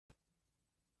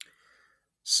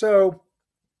So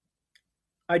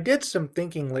I did some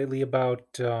thinking lately about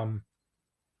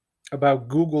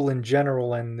Google in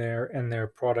general and their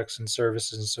products and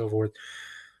services and so forth.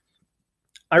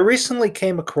 I recently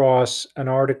came across an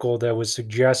article that was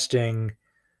suggesting,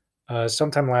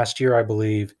 sometime last year, I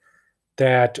believe,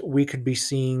 that we could be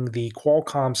seeing the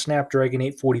Qualcomm Snapdragon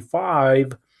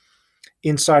 845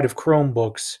 inside of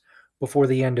Chromebooks before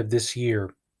the end of this year.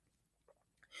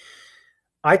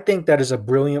 I think that is a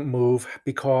brilliant move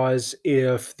because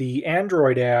if the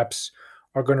Android apps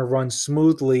are going to run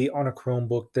smoothly on a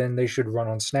Chromebook, then they should run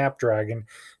on Snapdragon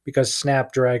because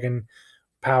Snapdragon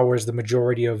powers the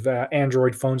majority of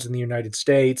Android phones in the United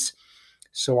States.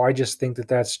 So I just think that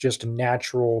that's just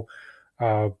a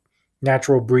uh,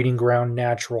 natural breeding ground,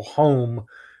 natural home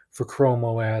for Chrome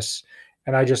OS,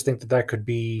 and I just think that that could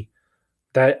be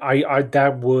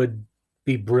that would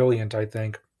be brilliant. I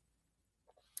think,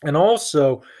 and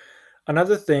also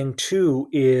another thing too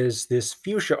is this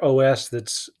Fuchsia OS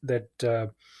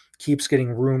that keeps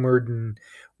getting rumored, and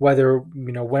whether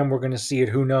when we're going to see it,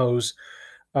 who knows.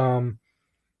 Um,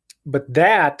 but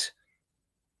that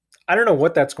I don't know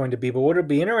what that's going to be. But what would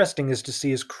be interesting is to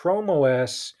see is Chrome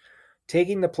OS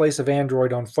taking the place of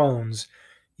Android on phones.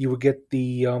 You would get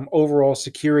the overall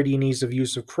security and ease of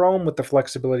use of Chrome with the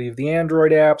flexibility of the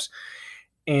Android apps,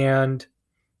 and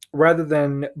rather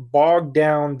than bog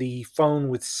down the phone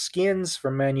with skins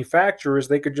from manufacturers,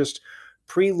 they could just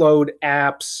preload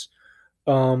apps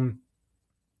um,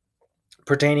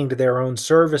 pertaining to their own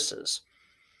services.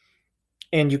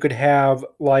 And you could have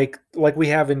like we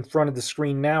have in front of the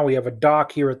screen now, we have a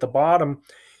dock here at the bottom.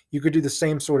 You could do the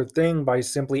same sort of thing by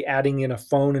simply adding in a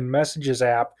phone and messages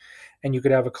app, and you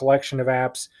could have a collection of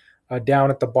apps down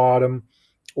at the bottom,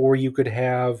 or you could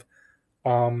have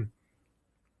um,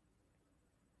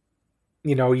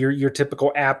 your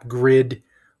typical app grid,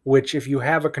 which if you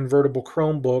have a convertible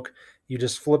Chromebook, you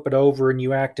just flip it over and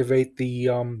you activate the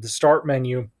start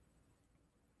menu,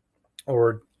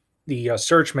 or the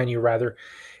search menu rather,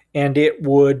 and it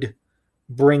would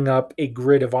bring up a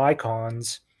grid of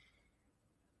icons.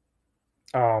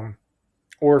 um,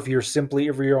 or if you're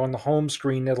on the home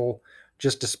screen, it'll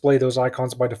just display those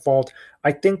icons by default.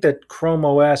 I think that Chrome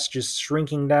OS just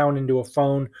shrinking down into a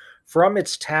phone from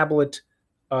its tablet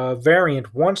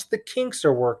variant once the kinks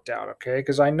are worked out. Okay,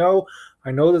 because I know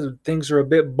that things are a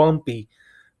bit bumpy,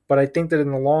 but I think that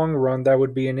in the long run that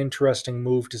would be an interesting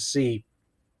move to see.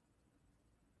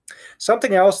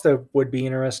 Something else that would be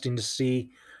interesting to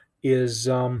see is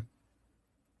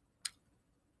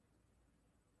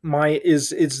my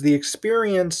is the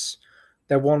experience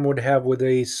that one would have with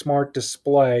a smart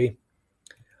display.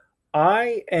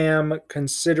 I am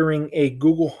considering a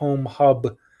Google Home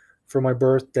Hub for my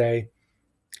birthday,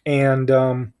 and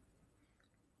there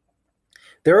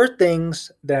are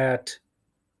things that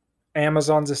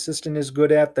Amazon's Assistant is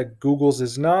good at that Google's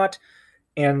is not,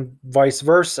 and vice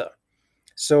versa.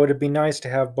 So it'd be nice to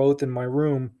have both in my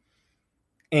room,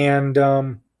 and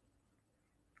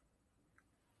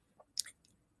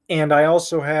I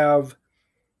also have,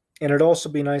 and it'd also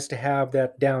be nice to have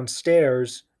that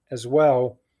downstairs as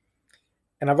well.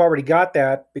 And I've already got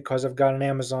that because I've got an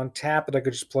Amazon Tap that I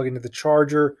could just plug into the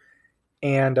charger,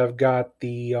 and I've got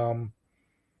a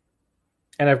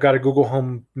Google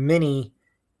Home Mini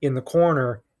in the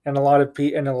corner. And a lot of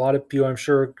people, I'm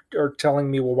sure, are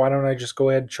telling me, well, why don't I just go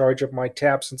ahead and charge up my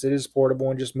Tap since it is portable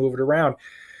and just move it around?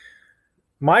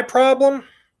 My problem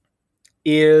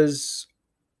is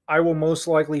I will most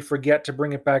likely forget to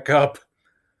bring it back up,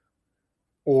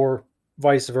 or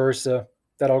vice versa.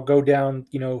 That I'll go down,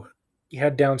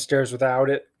 head downstairs without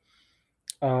it.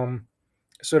 Um,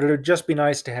 so it would just be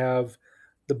nice to have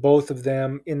the both of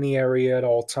them in the area at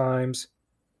all times.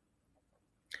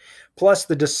 Plus,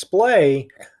 the display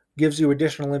gives you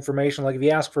additional information. Like if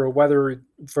you ask for weather,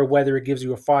 it gives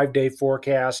you a 5-day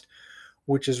forecast,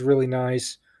 which is really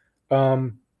nice.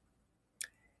 Um,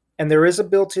 and there is a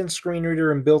built-in screen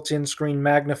reader and built-in screen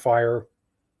magnifier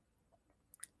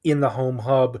in the Home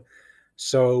Hub.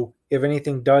 So if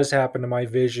anything does happen to my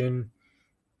vision,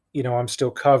 I'm still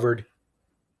covered.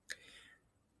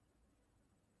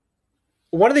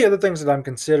 One of the other things that I'm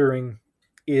considering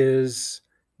is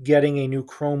getting a new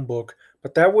Chromebook,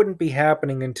 but that wouldn't be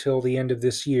happening until the end of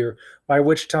this year, by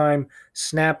which time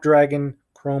Snapdragon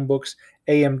Chromebooks,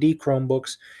 AMD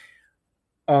Chromebooks,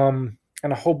 and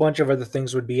a whole bunch of other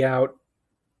things would be out.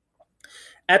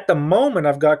 At the moment,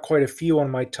 I've got quite a few on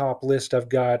my top list. I've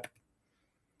got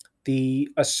the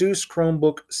Asus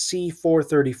Chromebook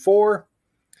C434,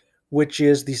 which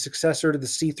is the successor to the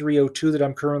C302 that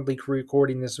I'm currently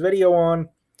recording this video on.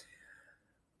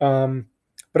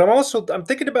 But I'm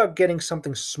thinking about getting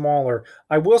something smaller.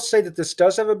 I will say that this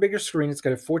does have a bigger screen. It's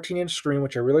got a 14-inch screen,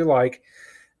 which I really like.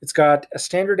 It's got a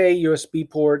standard A USB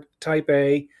port, Type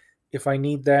A, if I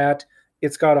need that.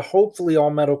 It's got a hopefully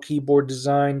all-metal keyboard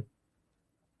design,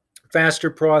 faster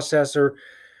processor.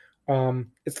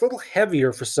 It's a little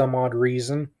heavier for some odd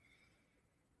reason.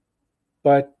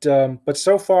 But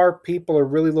so far, people are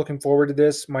really looking forward to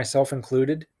this, myself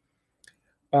included.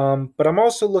 But I'm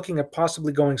also looking at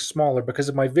possibly going smaller because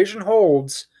if my vision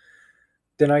holds,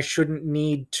 then I shouldn't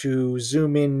need to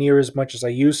zoom in near as much as I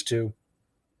used to.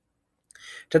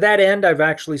 To that end, I've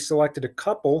actually selected a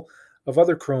couple of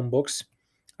other Chromebooks.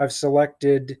 I've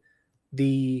selected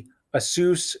the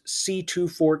Asus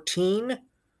C302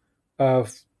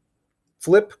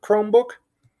 Flip Chromebook.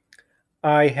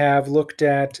 I have looked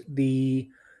at the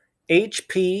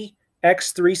HP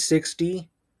X360.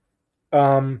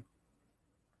 Let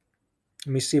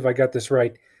me see if I got this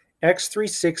right.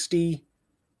 X360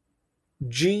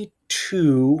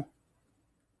 G2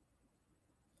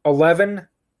 11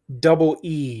 double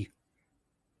E.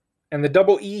 And the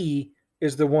double E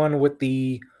is the one with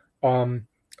the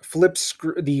flip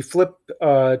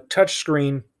touch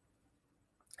screen,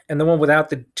 and the one without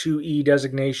the 2E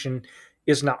designation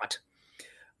is not.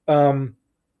 And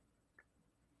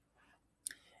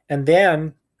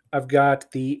then I've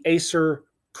got the Acer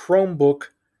Chromebook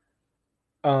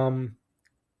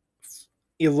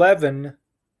 11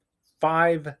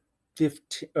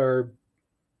 515 or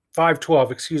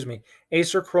 512, excuse me.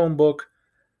 Acer Chromebook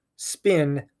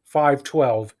Spin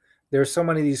 512. There's so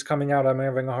many of these coming out, I'm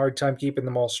having a hard time keeping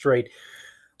them all straight.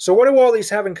 So what do all these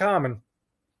have in common?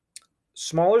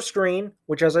 Smaller screen,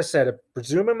 which, as I said,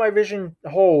 presuming my vision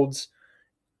holds,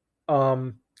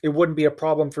 it wouldn't be a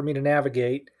problem for me to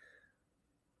navigate.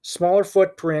 Smaller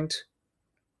footprint,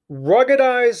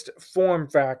 ruggedized form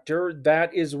factor.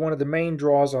 That is one of the main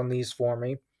draws on these for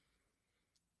me.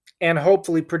 And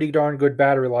hopefully pretty darn good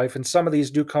battery life. And some of these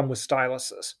do come with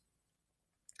styluses.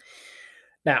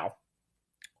 Now,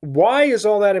 why is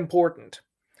all that important?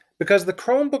 Because the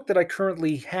Chromebook that I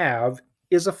currently have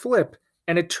is a flip.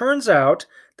 And it turns out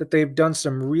that they've done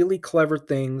some really clever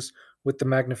things with the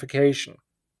magnification.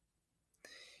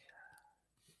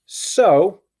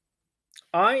 So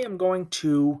I am going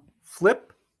to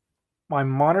flip my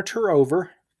monitor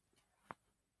over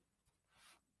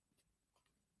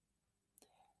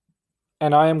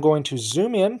and I am going to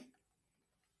zoom in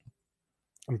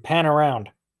and pan around.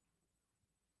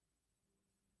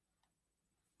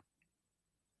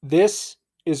 This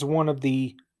is one of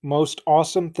the most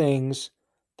awesome things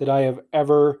that I have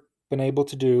ever been able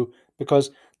to do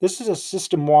because this is a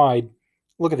system-wide,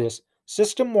 look at this,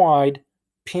 system-wide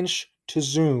pinch to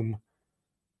zoom.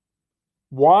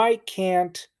 Why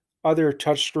can't other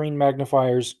touchscreen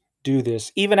magnifiers do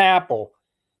this? Even Apple.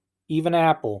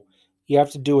 You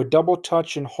have to do a double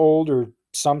touch and hold or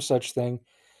some such thing.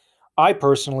 I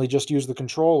personally just use the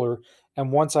controller,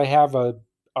 and once I have a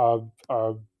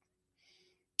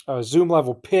zoom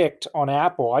level picked on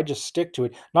Apple, I just stick to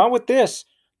it. Not with this.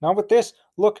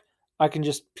 Look, I can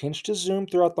just pinch to zoom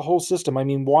throughout the whole system. I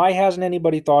mean, why hasn't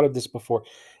anybody thought of this before?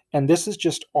 And this is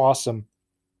just awesome.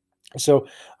 So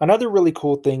another really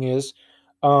cool thing is,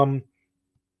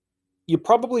 you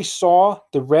probably saw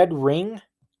the red ring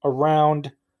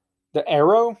around the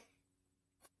arrow.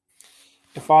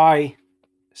 If I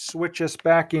switch us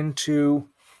back into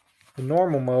the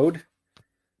normal mode,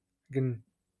 I can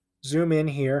zoom in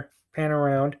here, pan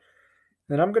around,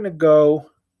 then I'm going to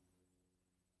go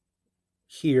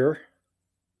here,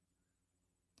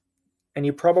 and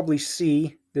you probably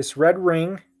see this red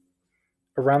ring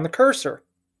around the cursor.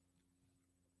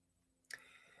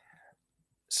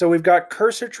 So we've got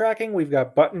cursor tracking, we've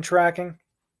got button tracking.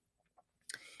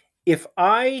 If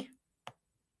I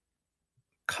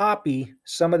copy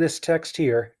some of this text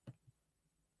here,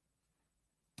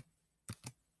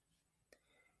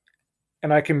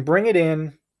 and I can bring it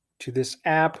in to this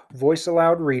app, Voice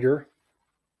Aloud Reader.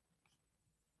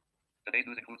 Today's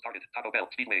news includes Target, Taco Bell,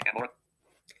 Speedway, and more.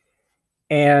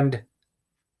 And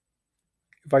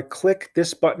if I click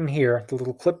this button here, the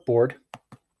little clipboard.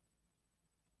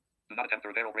 Do not attempt to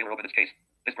repair or open its case.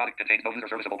 This product contains no user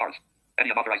serviceable parts. Any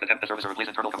unauthorized attempt to service or replace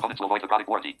internal components will void the product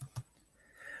warranty.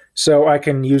 So I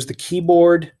can use the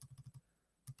keyboard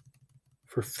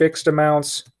for fixed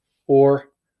amounts, or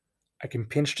I can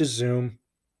pinch to zoom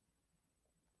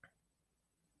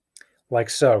like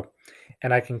so.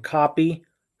 And I can copy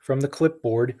from the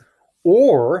clipboard,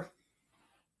 or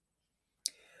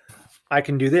I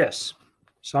can do this.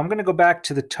 So I'm going to go back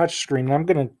to the touch screen, and I'm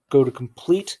going to go to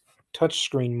complete touch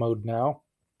screen mode now.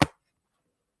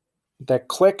 With that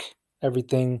click,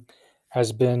 everything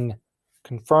has been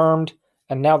confirmed.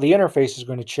 And now the interface is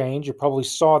going to change. You probably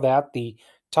saw that. The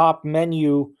top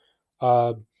menu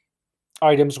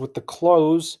items with the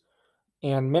close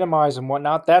and minimize and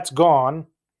whatnot, that's gone.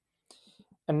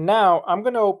 And now I'm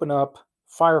going to open up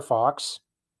Firefox.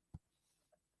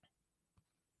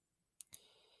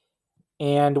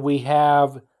 And we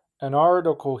have an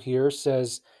article here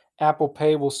says Apple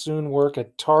Pay will soon work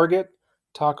at Target,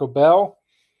 Taco Bell,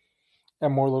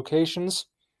 and more locations.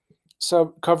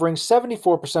 So covering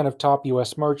 74% of top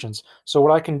US merchants. So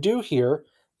what I can do here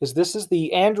is this is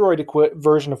the Android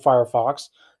version of Firefox.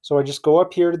 So I just go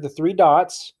up here to the three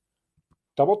dots,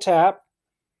 double tap,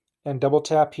 and double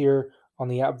tap here on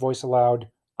the app voice aloud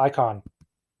icon.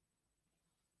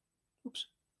 Oops.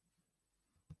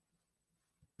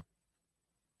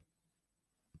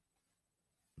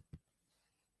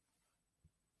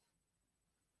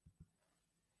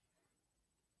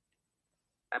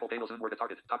 Apple Pay will soon work at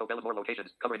Target, Taco Bell, and more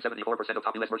locations, covering 74% of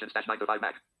top US merchants. 9 to 5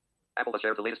 Mac. Apple has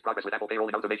shared the latest progress with Apple Pay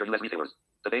rolling out to major US retailers.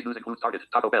 Today's news includes Target,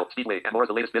 Taco Bell, Speedway, and more as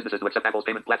the latest businesses to accept Apple's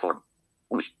payment platform.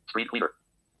 Whoosh, screen cleaner.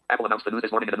 Apple announced the news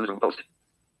this morning in a newsroom post.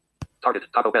 Target,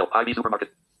 Taco Bell, IV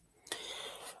supermarket.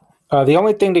 The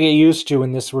only thing to get used to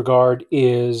in this regard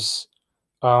is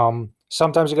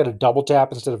sometimes you got a double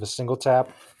tap instead of a single tap,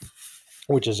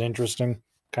 which is interesting,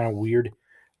 kind of weird.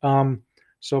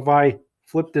 So if I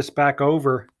flip this back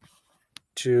over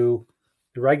to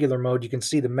the regular mode, you can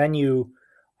see the menu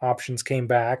options came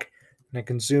back, and I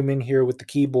can zoom in here with the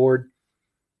keyboard.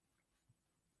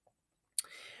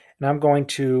 And I'm going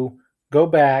to go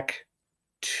back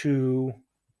to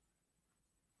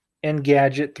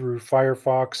Engadget through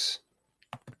Firefox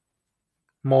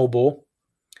Mobile,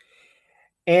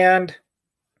 and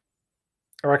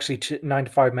or actually 9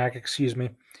 to 5 Mac, excuse me.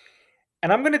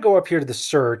 And I'm going to go up here to the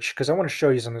search because I want to show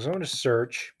you something. So I'm going to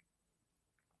search.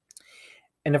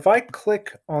 And if I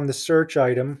click on the search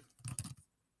item,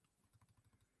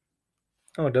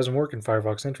 oh, it doesn't work in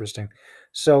Firefox. Interesting.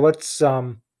 So let's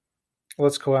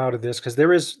go out of this because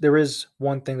there is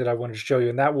one thing that I wanted to show you,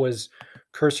 and that was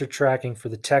cursor tracking for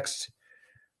the text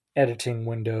editing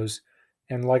windows.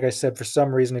 And like I said, for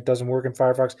some reason it doesn't work in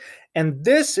Firefox. And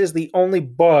this is the only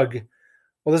bug.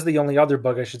 Well, this is the only other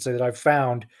bug I should say that I've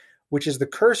found, which is the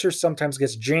cursor sometimes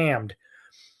gets jammed.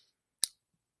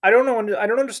 I don't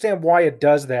understand why it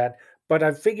does that, but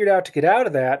I've figured out to get out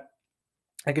of that,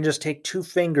 I can just take 2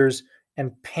 fingers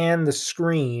and pan the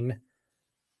screen,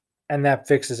 and that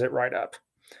fixes it right up.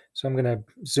 So I'm going to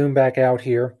zoom back out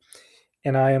here,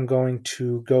 and I am going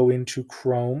to go into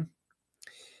Chrome,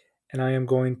 and I am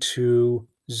going to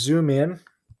zoom in,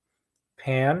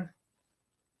 pan,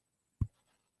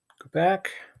 go back.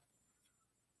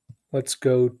 Let's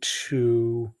go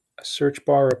to a search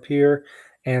bar up here,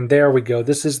 and there we go.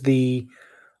 This is the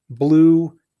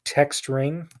blue text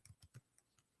ring,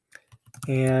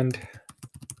 and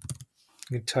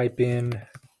you type in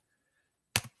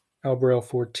Elbrel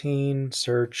 14,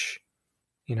 search,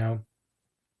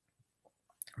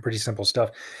 pretty simple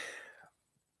stuff.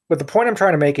 But the point I'm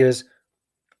trying to make is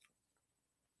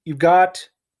you've got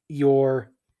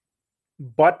your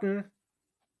button,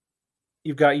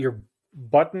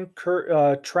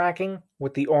 tracking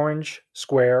with the orange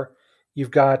square,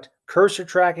 you've got cursor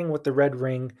tracking with the red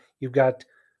ring, you've got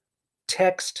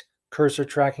text cursor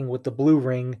tracking with the blue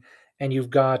ring, and you've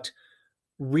got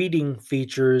reading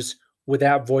features with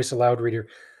that voice aloud reader.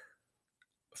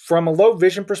 From a low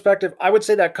vision perspective, I would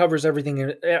say that covers everything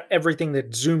that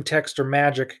Zoom Text or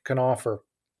Magic can offer.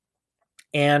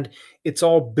 And it's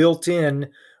all built in,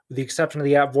 with the exception of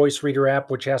the app Voice Reader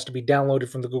app, which has to be downloaded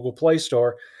from the Google Play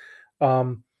Store.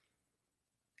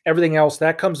 Everything else,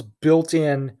 that comes built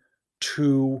in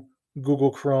to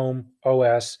Google Chrome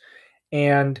OS.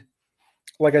 And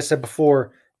like I said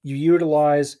before, you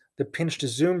utilize the pinch to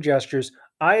zoom gestures.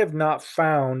 I have not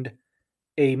found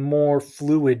a more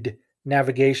fluid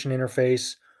navigation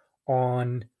interface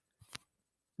on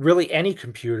really any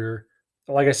computer.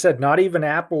 Like I said, not even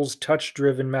Apple's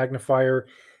touch-driven magnifier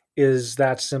is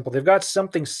that simple. They've got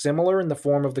something similar in the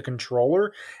form of the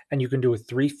controller, and you can do a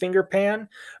 3-finger pan,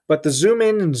 but the zoom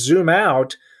in and zoom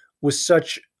out with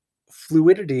such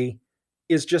fluidity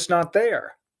is just not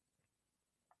there.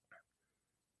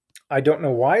 I don't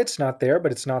know why it's not there,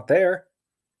 but it's not there.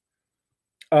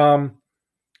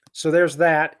 So there's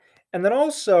that. And then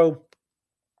also,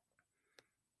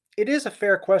 it is a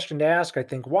fair question to ask, I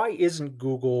think, why isn't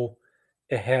Google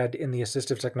ahead in the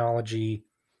assistive technology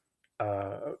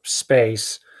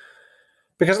space?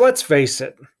 Because let's face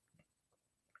it,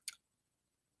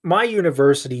 my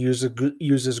university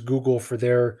uses Google for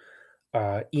their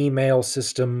email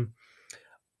system.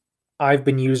 I've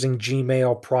been using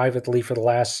Gmail privately for the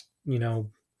last,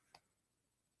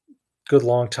 good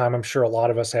long time. I'm sure a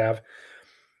lot of us have.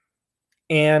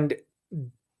 And,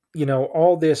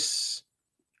 all this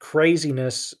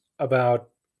craziness about,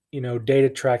 data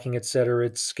tracking, et cetera,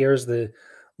 it scares the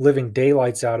living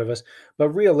daylights out of us. But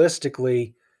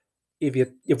realistically,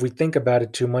 if we think about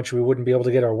it too much, we wouldn't be able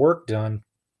to get our work done.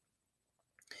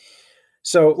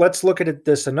 So let's look at it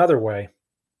this another way.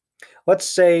 Let's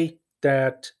say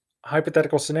that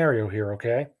hypothetical scenario here,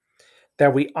 okay?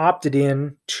 That we opted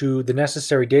in to the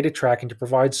necessary data tracking to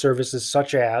provide services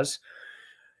such as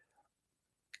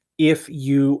if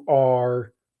you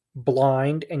are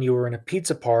blind and you are in a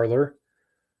pizza parlor,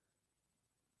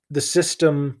 the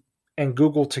system and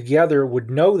Google together would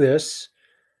know this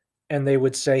and they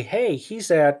would say, hey,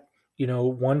 he's at,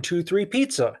 123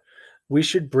 Pizza. We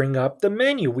should bring up the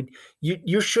menu.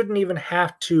 You shouldn't even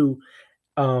have to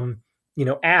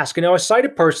ask. A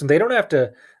sighted person, they don't have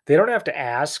to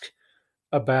ask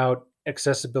about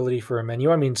accessibility for a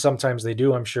menu. I mean, sometimes they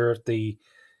do, I'm sure, if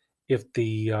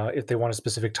they want a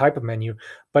specific type of menu.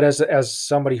 But as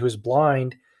somebody who's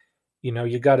blind,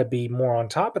 you got to be more on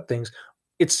top of things.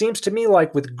 It seems to me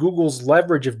like with Google's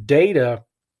leverage of data,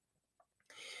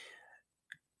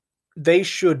 they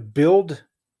should build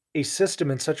a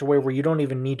system in such a way where you don't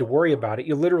even need to worry about it.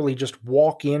 You literally just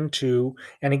walk into,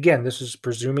 and again, this is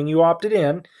presuming you opted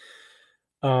in,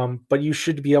 but you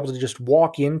should be able to just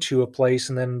walk into a place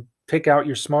and then pick out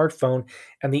your smartphone.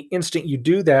 And the instant you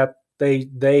do that,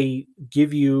 they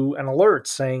give you an alert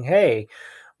saying, hey,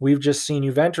 we've just seen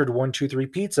you've entered 123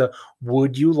 Pizza.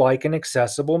 Would you like an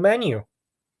accessible menu?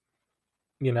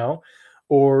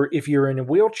 Or if you're in a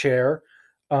wheelchair,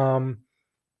 and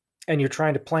you're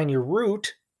trying to plan your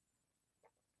route,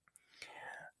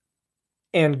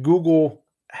 and Google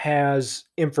has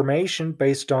information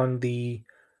based on the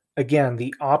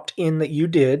opt-in that you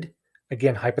did,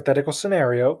 again, hypothetical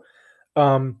scenario,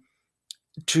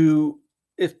 to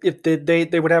if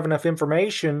they would have enough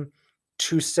information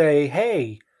to say,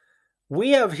 hey, we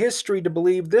have history to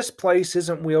believe this place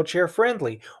isn't wheelchair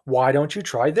friendly. Why don't you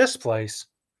try this place?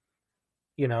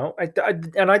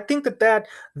 And I think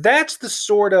that's the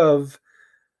sort of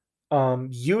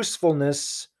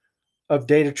usefulness of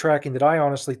data tracking that I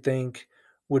honestly think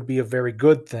would be a very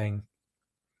good thing.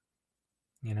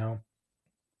 You know,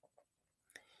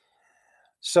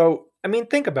 so I mean,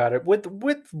 think about it. With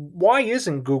why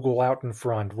isn't Google out in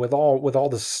front with all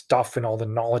the stuff and all the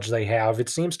knowledge they have? It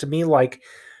seems to me like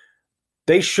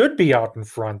they should be out in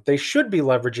front. They should be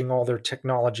leveraging all their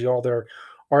technology, all their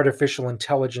artificial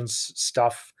intelligence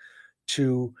stuff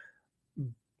to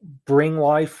bring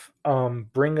life,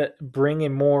 bring a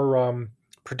more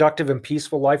productive and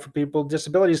peaceful life for people with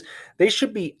disabilities. They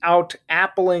should be out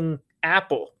appling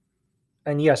Apple.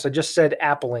 And yes, I just said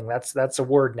appling. That's a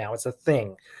word now. It's a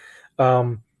thing.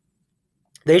 Um,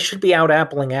 they should be out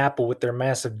appling Apple with their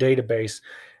massive database.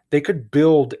 They could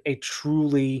build a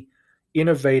truly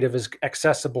innovative,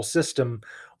 accessible system,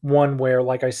 one where,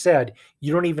 like I said,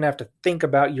 you don't even have to think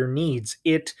about your needs.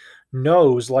 It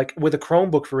knows, like with a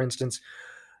Chromebook, for instance,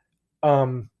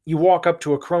 you walk up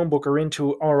to a Chromebook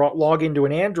or log into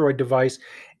an Android device,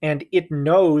 and it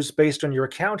knows based on your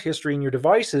account history and your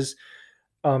device's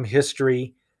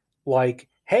history, like,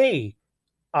 hey,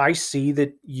 I see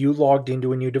that you logged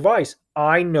into a new device.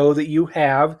 I know that you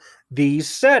have these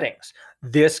settings,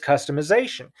 this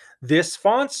customization, this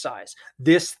font size,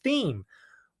 this theme.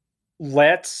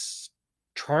 Let's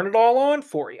turn it all on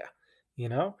for you.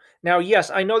 Now,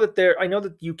 yes, I know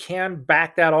that you can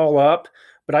back that all up,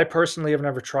 but I personally have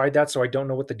never tried that, so I don't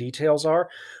know what the details are.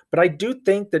 But I do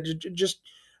think that just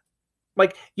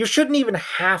like you shouldn't even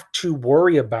have to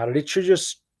worry about it. It should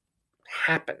just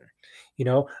happen.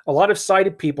 A lot of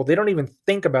sighted people, they don't even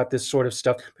think about this sort of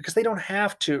stuff because they don't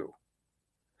have to.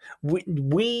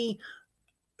 We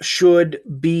should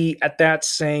be at that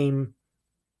same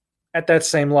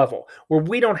level where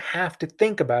we don't have to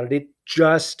think about it. It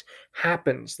just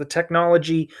happens. The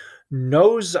technology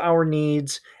knows our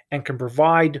needs and can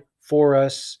provide for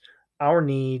us our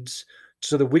needs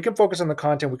so that we can focus on the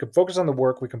content, we can focus on the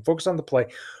work, we can focus on the play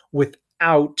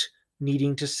without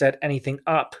needing to set anything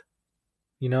up.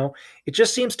 It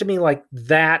just seems to me like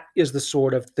that is the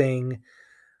sort of thing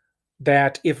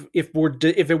that if it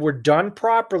were done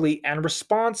properly and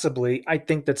responsibly, I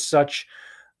think that such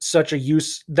a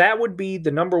use, that would be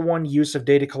the number one use of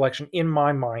data collection in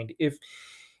my mind. If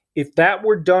that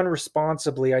were done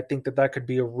responsibly, I think that could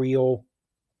be a real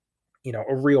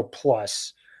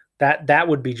plus. That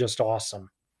would be just awesome.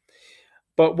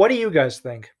 But what do you guys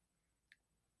think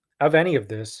of any of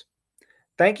this?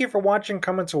 Thank you for watching,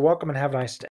 comments are welcome, and have a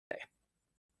nice day.